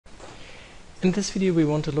In this video we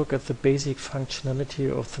want to look at the basic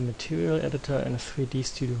functionality of the material editor in 3D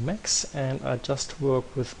Studio Max, and I just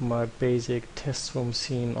work with my basic test room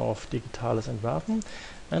scene of Digitales Entwerfen,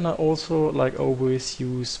 and I also, like always,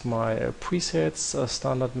 use my presets,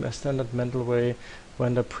 standard mental way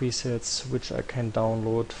render presets, which I can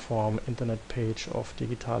download from internet page of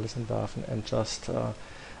Digitales Entwerfen and just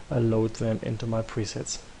load them into my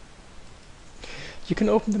presets. You can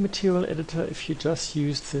open the material editor if you just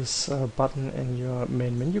use this button in your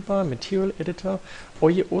main menu bar, material editor,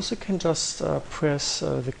 or you also can just press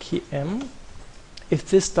the key M. If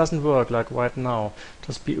this doesn't work, like right now,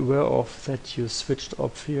 just be aware of that you switched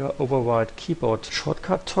off your override keyboard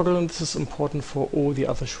shortcut toggle, and this is important for all the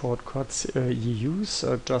other shortcuts you use.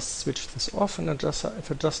 Just switch this off, and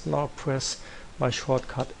if I just now press my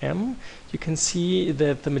shortcut M, you can see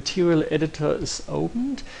that the material editor is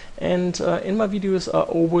opened, and in my videos I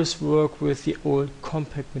always work with the old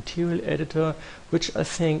compact material editor, which I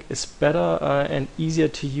think is better and easier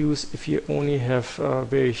to use if you only have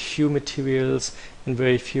very few materials, and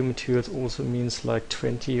very few materials also means like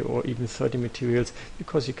 20 or even 30 materials,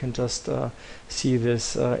 because you can just see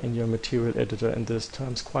this in your material editor in these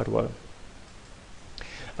terms quite well.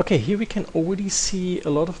 Okay, here we can already see a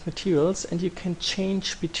lot of materials, and you can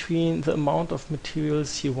change between the amount of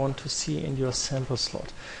materials you want to see in your sample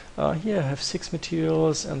slot. Here I have 6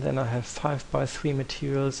 materials, and then I have 5x3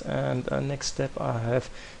 materials, and next step I have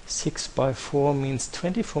 6x4 means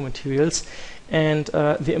 24 materials. And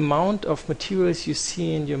the amount of materials you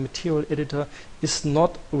see in your material editor is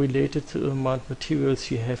not related to the amount of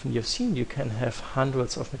materials you have in your scene. You can have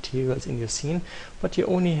hundreds of materials in your scene, but you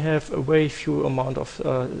only have a very few amount of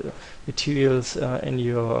materials in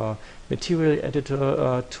your material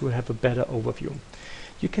editor to have a better overview.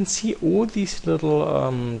 You can see all these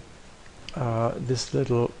little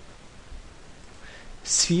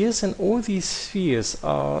spheres, and all these spheres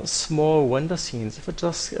are small render scenes. If I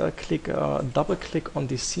just double click on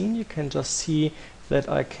this scene, you can just see that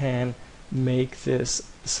I can make this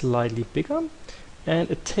slightly bigger,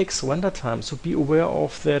 and it takes render time, so be aware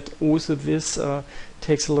of that. Also this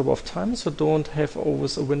takes a lot of time, so don't have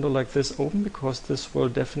always a window like this open, because this will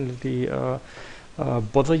definitely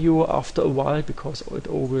bother you after a while, because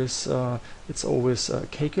it's always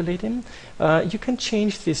calculating. You can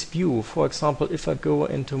change this view. For example, if I go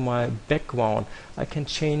into my background, I can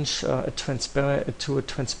change to a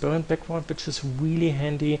transparent background, which is really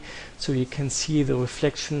handy, so you can see the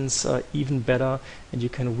reflections even better, and you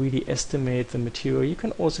can really estimate the material. You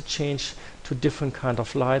can also change to different kind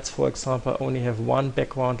of lights. For example, I only have one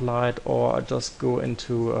background light, or I just go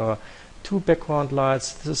into 2 background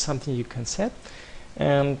lights. This is something you can set.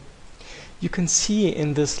 And you can see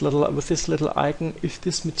in this little icon if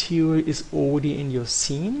this material is already in your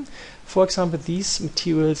scene. For example, these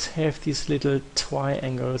materials have these little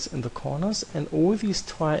triangles in the corners, and all these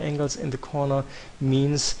triangles in the corner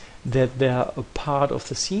means that they are a part of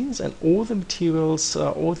the scenes, and all the materials,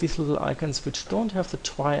 all these little icons which don't have the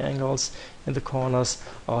triangles in the corners,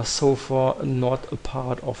 are so far not a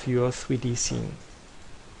part of your 3D scene.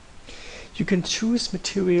 You can choose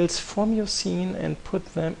materials from your scene and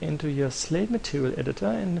put them into your slate material editor,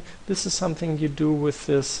 and this is something you do with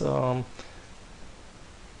this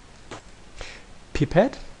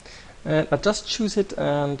pipette. And I just choose it,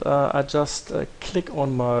 and I just click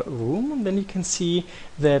on my room, and then you can see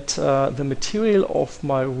that the material of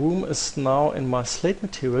my room is now in my slate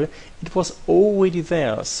material. It was already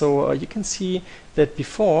there, so you can see that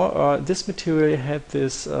before this material had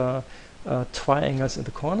this triangles in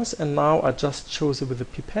the corners, and now I just chose it with a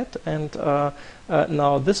pipette, and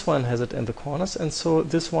now this one has it in the corners, and so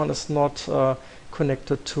this one is not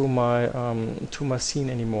connected to my scene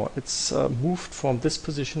anymore. It's moved from this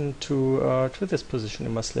position to this position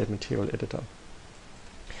in my slate material editor.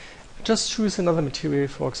 Just choose another material,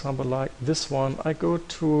 for example like this one. I go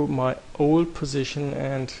to my old position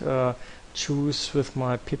and choose with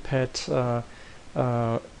my pipette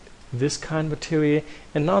this kind of material,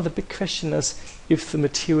 and now the big question is if the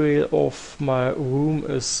material of my room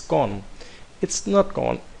is gone. It's not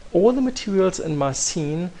gone. All the materials in my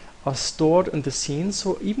scene are stored in the scene,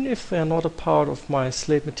 so even if they are not a part of my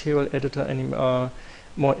slate material editor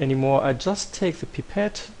anymore, I just take the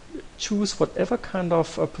pipette, choose whatever kind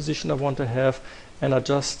of position I want to have, and I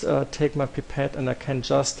just take my pipette, and I can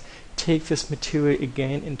just take this material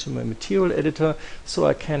again into my material editor, so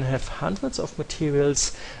I can have hundreds of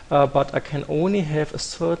materials, but I can only have a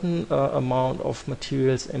certain amount of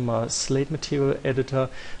materials in my slate material editor.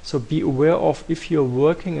 So be aware of, if you're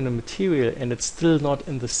working in a material and it's still not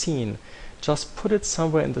in the scene, just put it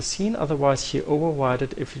somewhere in the scene, otherwise you override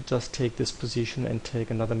it if you just take this position and take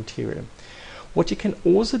another material. What you can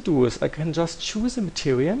also do is I can just choose a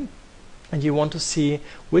material, and you want to see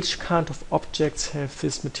which kind of objects have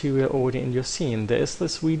this material already in your scene. There is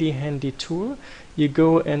this really handy tool. You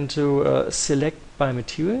go into select by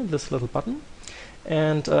material, this little button,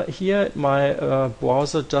 and here my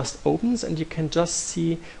browser just opens, and you can just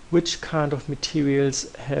see which kind of materials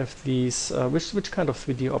have these, which kind of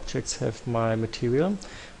 3D objects have my material.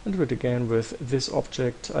 And do it again with this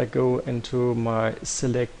object. I go into my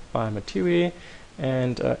select by material,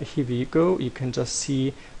 and here we go. You can just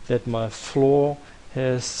see that my floor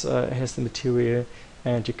has the material,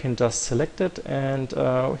 and you can just select it, and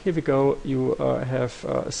here we go. You have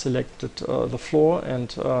selected the floor, and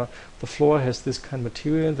the floor has this kind of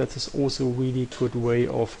material. That is also a really good way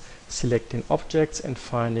of selecting objects and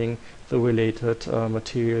finding the related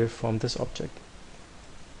material from this object.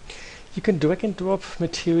 You can drag and drop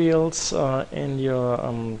materials in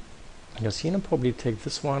your scene, and probably take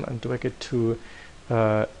this one and drag it to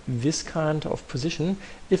this kind of position.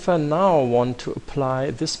 If I now want to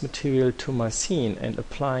apply this material to my scene, and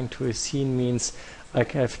applying to a scene means I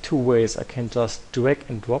can have two ways. I can just drag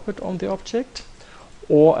and drop it on the object,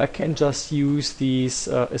 or I can just use these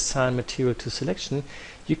assign material to selection.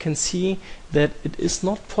 You can see that it is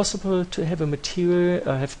not possible to have a material,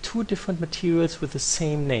 have two different materials with the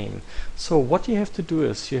same name. So what you have to do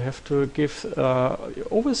is you have to give, you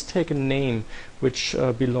always take a name which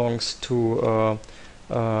belongs to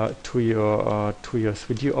your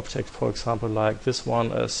 3D object. For example, like this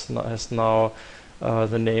one has now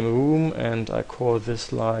the name room, and I call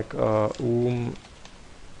this like room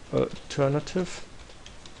alternative.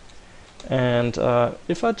 And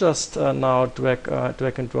if I just now drag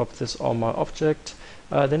and drop this on my object,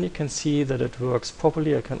 then you can see that it works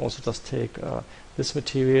properly. I can also just take this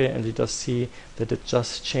material, and you just see that it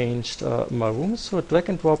just changed my room. So drag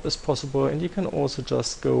and drop is possible, and you can also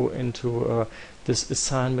just go into this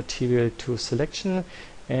assign material to selection,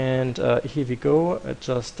 and here we go. It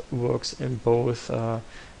just works in both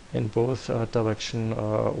direction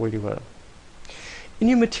really well. In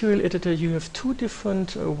your material editor, you have two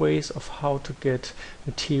different ways of how to get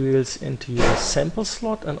materials into your sample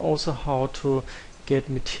slot, and also how to get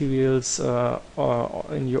materials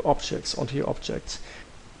in your objects, onto your objects.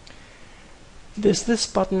 There's this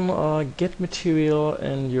button, get material,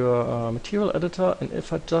 in your material editor, and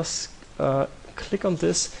if I just click on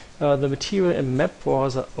this, the material in map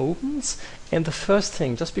browser opens. And the first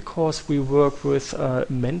thing, just because we work with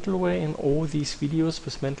Mendelway in all these videos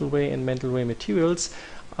with Mendelway and Mendelway materials,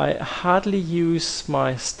 I hardly use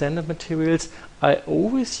my standard materials. I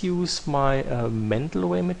always use my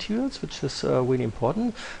Mendelway materials, which is really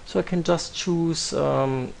important. So I can just choose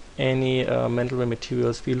any Mendelway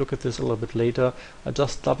materials. We look at this a little bit later. I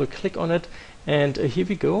just double click on it, and here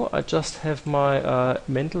we go. I just have my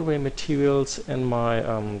Mendelway materials in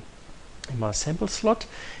my sample slot,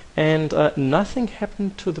 and nothing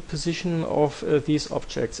happened to the position of these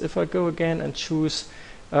objects. If I go again and choose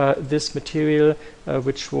this material,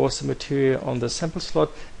 which was the material on the sample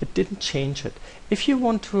slot, it didn't change it. If you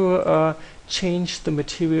want to change the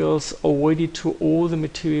materials already to all the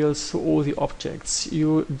materials, to all the objects,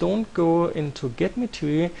 you don't go into get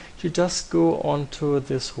material, you just go onto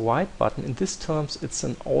this right button. In this terms, it's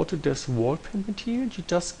an Autodesk wall paint material. You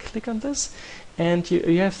just click on this, and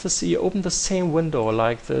you have this, you open the same window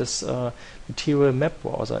like this material map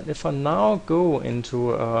browser. And if I now go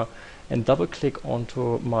into and double click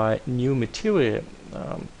onto my new material,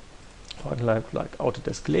 like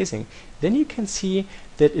Autodesk glazing, then you can see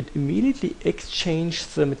that it immediately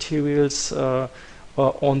exchanged the materials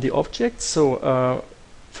on the object. So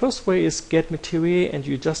first way is get material, and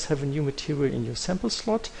you just have a new material in your sample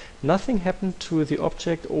slot. Nothing happened to the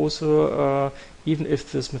object. Also, even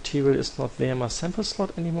if this material is not there in my sample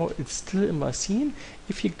slot anymore, it's still in my scene.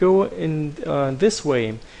 If you go in this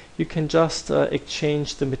way, you can just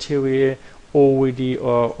exchange the material already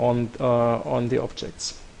on the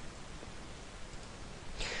objects.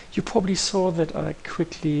 You probably saw that I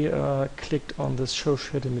quickly clicked on this show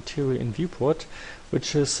shaded material in viewport,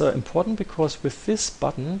 which is important because with this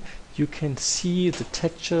button you can see the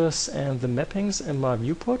textures and the mappings in my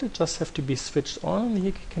viewport. It just have to be switched on, and here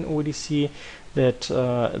you can already see that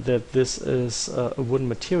that this is a wooden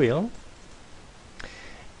material.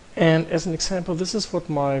 And as an example, this is what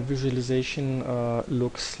my visualization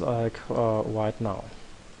looks like right now.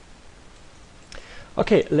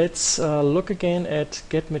 Okay, let's look again at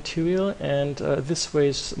get material, and this way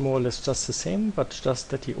is more or less just the same, but just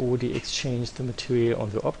that you already exchanged the material on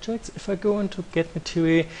the objects. If I go into get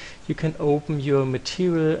material, you can open your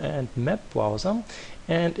material and map browser,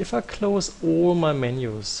 and if I close all my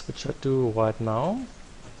menus, which I do right now,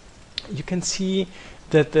 you can see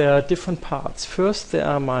that there are different parts. First, there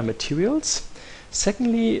are my materials.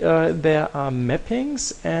 Secondly, there are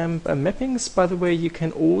mappings, and mappings, by the way, you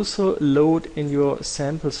can also load in your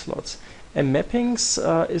sample slots. And mappings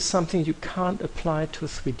is something you can't apply to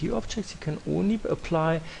 3D objects. You can only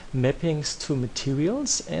apply mappings to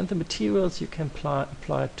materials, and the materials you can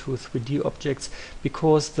apply to 3D objects,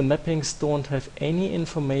 because the mappings don't have any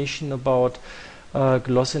information about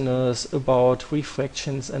glossiness, about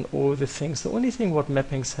refractions and all the things. The only thing what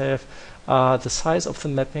mappings have, the size of the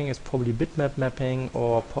mapping is probably bitmap mapping,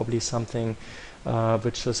 or probably something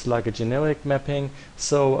which is like a generic mapping.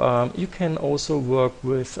 So you can also work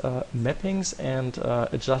with mappings and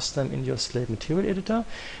adjust them in your Slate material editor.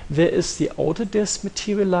 There is the Autodesk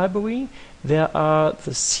material library. There are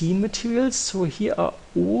the scene materials. So here are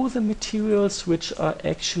all the materials which are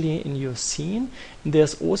actually in your scene. And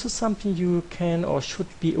there's also something you can or should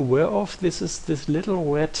be aware of. This is this little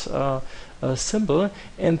red symbol,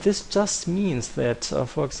 and this just means that,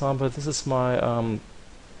 for example, this is my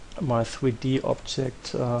my 3D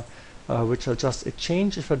object which I just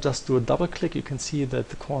exchanged. If I just do a double click, you can see that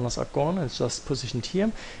the corners are gone. It's just positioned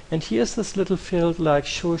here. And here's this little field like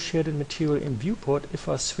show shaded material in viewport. If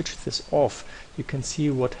I switch this off, you can see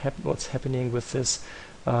what's happening with this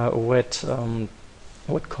red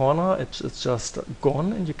corner. It's just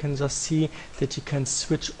gone, and you can just see that you can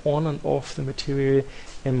switch on and off the material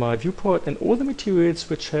in my viewport, and all the materials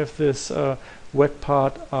which have this wet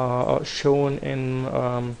part are shown in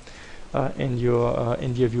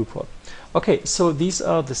your viewport. Okay, so these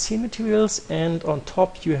are the scene materials, and on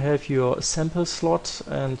top you have your sample slot,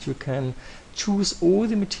 and you can choose all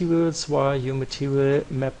the materials via your material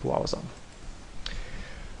map browser.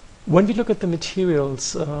 When we look at the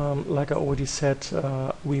materials, like I already said,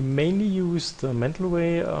 we mainly use the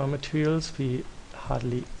Mendelway materials. We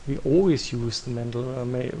always use the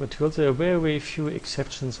Mendelway materials. There are very, very few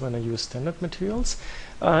exceptions when I use standard materials.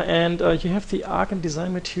 And you have the Arc and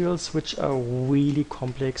Design materials, which are really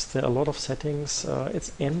complex. There are a lot of settings.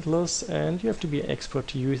 It's endless, and you have to be an expert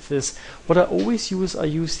to use this. What I always use, I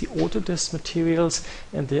use the Autodesk materials,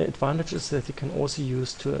 and the advantage is that you can also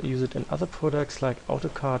use it in other products like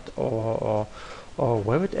AutoCAD or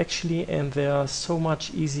Revit actually, and they are so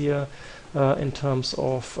much easier in terms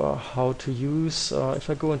of how to use. If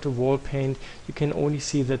I go into wall paint, you can only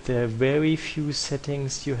see that there are very few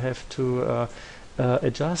settings you have to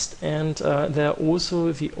adjust, and there are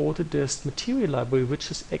also the Autodesk material library,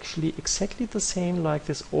 which is actually exactly the same like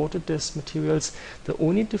this Autodesk materials. The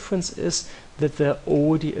only difference is that they're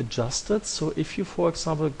already adjusted. So if you, for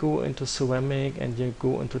example, go into ceramic and you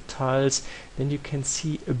go into tiles, then you can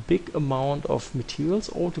see a big amount of materials.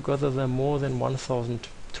 Altogether there are more than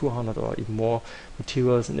 1,200 or even more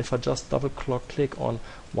materials, and if I just double click on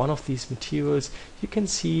one of these materials, you can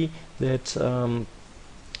see that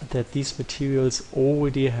that these materials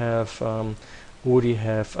already have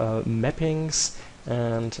mappings,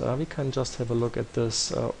 and we can just have a look at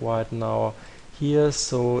this right now here.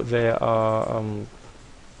 So there are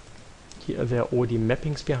already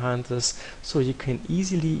mappings behind this, so you can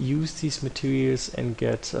easily use these materials and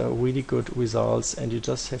get really good results, and you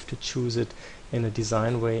just have to choose it in a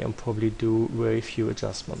design way and probably do very few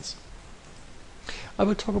adjustments. I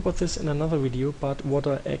will talk about this in another video, but what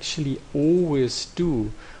I actually always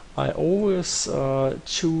do, I always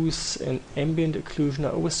choose an ambient occlusion. I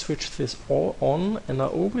always switch this all on, and I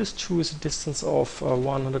always choose a distance of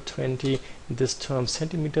 120, in this term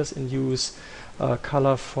centimeters, and use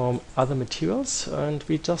color from other materials. And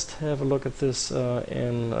we just have a look at this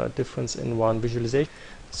in difference in one visualization.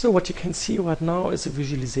 So what you can see right now is a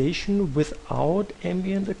visualization without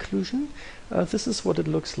ambient occlusion. This is what it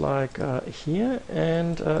looks like here,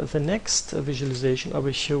 and the next visualization I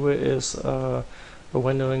will show is a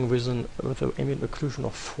rendering with an ambient occlusion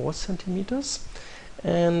of 4 centimeters.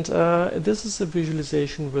 And this is a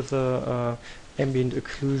visualization with a ambient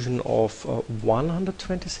occlusion of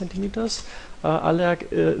 120 centimeters. I like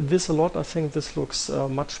this a lot. I think this looks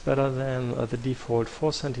much better than the default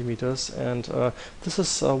 4 centimeters, and this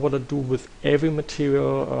is what I do with every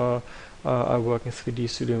material I work in 3D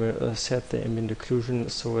Studio. Set the ambient occlusion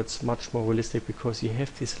so it's much more realistic, because you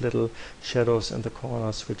have these little shadows in the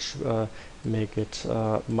corners which make it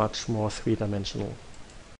much more three-dimensional.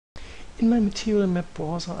 In my material map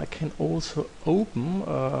browser, I can also open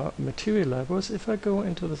material libraries. If I go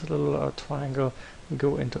into this little triangle and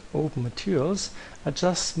go into open materials, I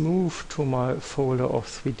just move to my folder of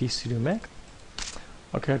 3D Studio Max.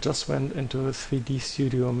 Okay, I just went into 3D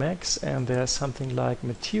Studio Max, and there's something like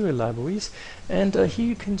material libraries, and here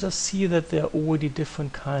you can just see that there are already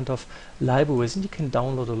different kind of libraries, and you can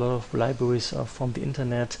download a lot of libraries from the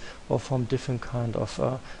internet or from different kind of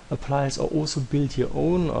appliers, or also build your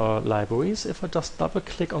own libraries. If I just double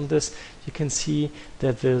click on this, you can see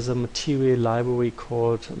that there's a material library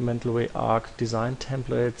called Mentalway Arc Design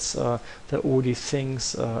Templates. There are all these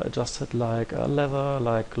things adjusted like leather,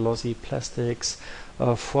 like glossy plastics,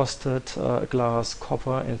 frosted glass,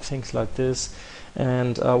 copper, and things like this.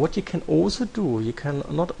 And what you can also do, you can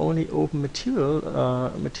not only open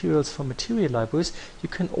materials from material libraries, you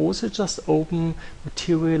can also just open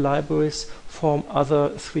material libraries from other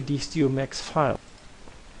 3D Studio Max files.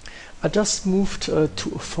 I just moved to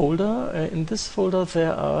a folder. In this folder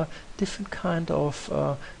there are different kind of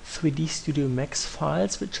 3D Studio Max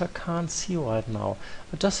files which I can't see right now.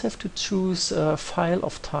 I just have to choose a file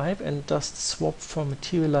of type and just swap from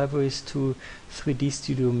material libraries to 3D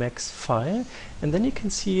Studio Max file, and then you can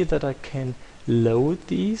see that I can load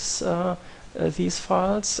these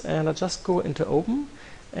files, and I just go into open,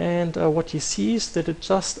 and what you see is that it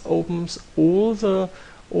just opens all the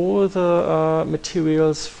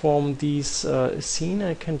materials from these scene.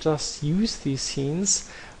 I can just use these scenes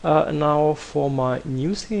now for my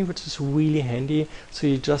new scene, which is really handy. So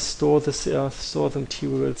you just store the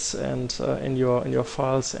materials and in your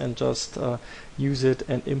files, and just use it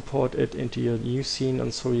and import it into your new scene,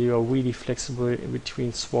 and so you are really flexible in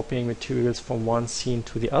between swapping materials from one scene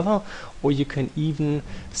to the other. Or you can even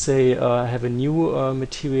say have a new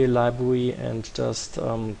material library and just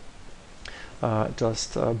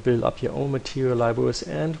build up your own material libraries,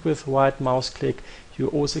 and with right mouse click you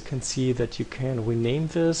also can see that you can rename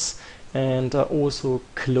this and also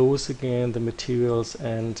close again the materials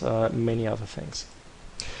and many other things.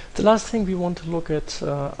 The last thing we want to look at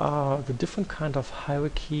are the different kind of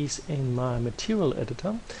hierarchies in my material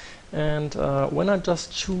editor. And when I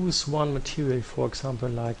just choose one material, for example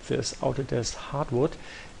like this Autodesk hardwood,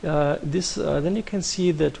 then you can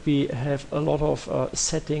see that we have a lot of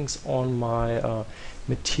settings on my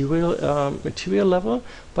material level,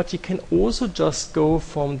 but you can also just go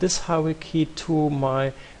from this hierarchy to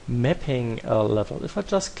my mapping level. If I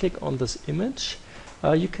just click on this image,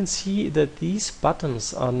 you can see that these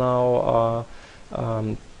buttons are now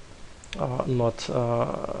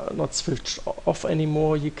not switched off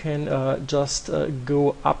anymore. You can just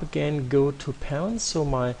go up again, go to parent. So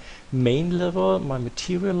my main level, my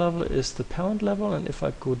material level is the parent level, and if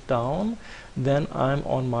I go down, then I'm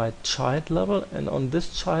on my child level, and on this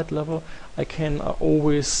child level I can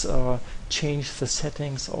always change the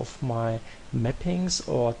settings of my mappings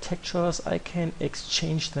or textures. I can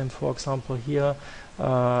exchange them, for example here,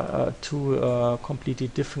 to completely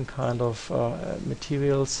different kind of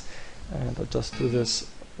materials. And I'll just do this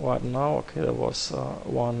right now. Okay, there was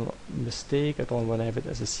one mistake. I don't want to have it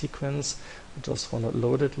as a sequence. I just want to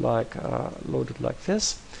load it like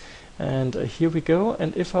this. And here we go.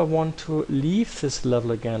 And if I want to leave this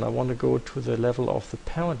level again, I want to go to the level of the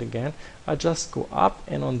parent again, I just go up,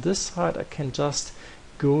 and on this side I can just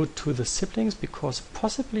go to the siblings, because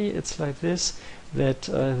possibly it's like this, that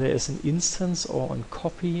there is an instance or a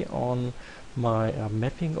copy on my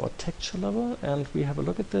mapping or texture level. And we have a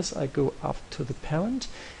look at this. I go up to the parent,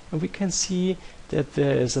 and we can see that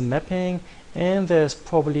there is a mapping, and there's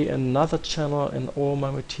probably another channel in all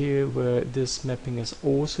my material where this mapping is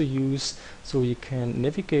also used. So you can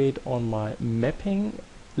navigate on my mapping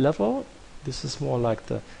level. This is more like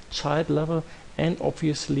the child level, and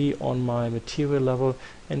obviously on my material level.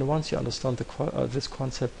 And once you understand this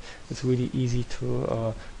concept, it's really easy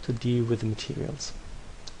to deal with the materials.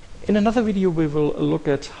 In another video we will look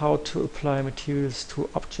at how to apply materials to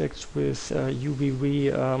objects with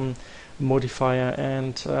UVV modifier,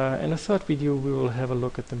 and in a third video we will have a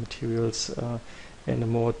look at the materials in a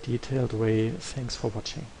more detailed way. Thanks for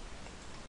watching.